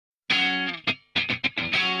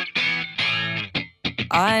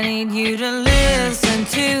I need you to listen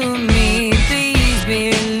to me. Please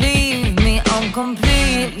believe me, I'm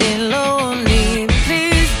completely lonely.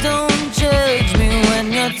 Please don't judge me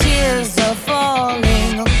when your tears are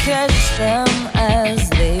falling. I'll catch them as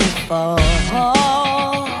they fall.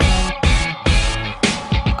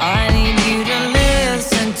 I need you to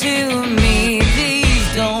listen to me. Please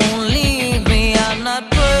don't leave me. I'm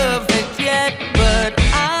not perfect yet, but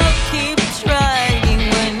I'll keep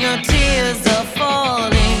trying. When your tears are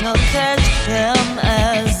falling, I'll catch them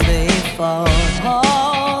as they fall.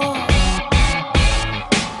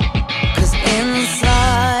 'Cause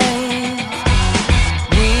inside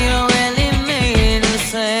we are really made the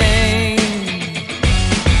same.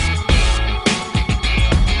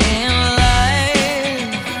 In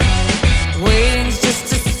life, waiting's just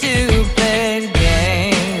a stupid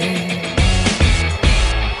game.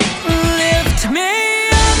 Lift me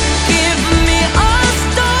up, give me a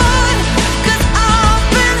start, 'cause I've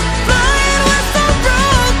been flying with some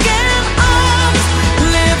broken arms.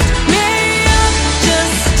 Lift me up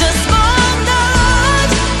just a small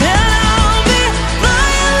notch, and I'll be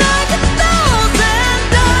flying like 1,000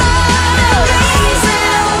 doves.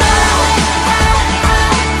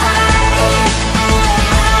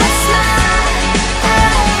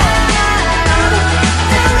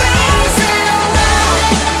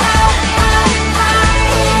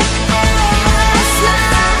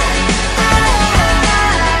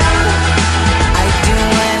 I'd do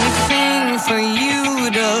anything for you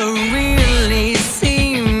to really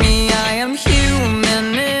see me. I am human,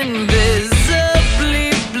 invisibly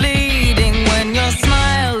bleeding. When your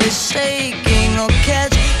smile is shaking, I'll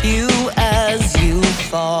catch you as you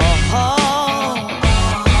fall.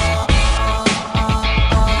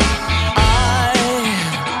 I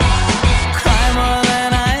cry more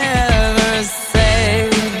than I ever say.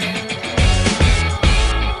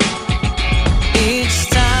 Each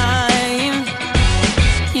time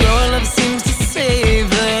your love seems to save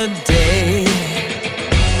the day.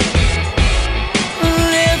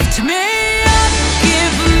 Lift me up,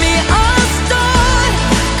 give me a start,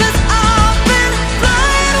 'cause I've been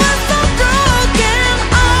flying with some broken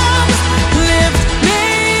arms. Lift me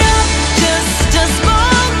up just a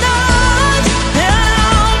small notch, and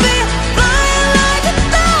I'll be flying like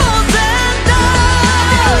 1,000 doves.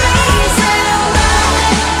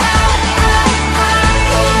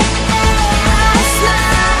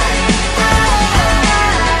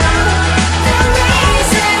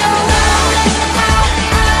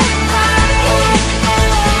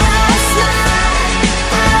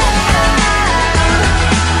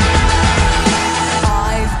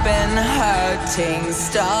 I've been hurting,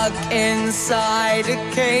 stuck inside a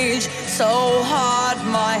cage. So hard,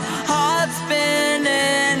 my heart's been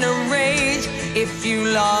in a rage. If you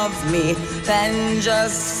love me, then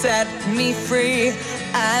just set me free.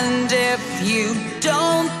 And if you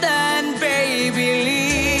don't, then baby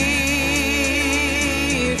leave.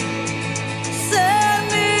 Set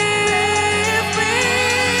me free.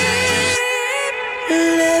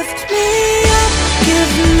 Lift me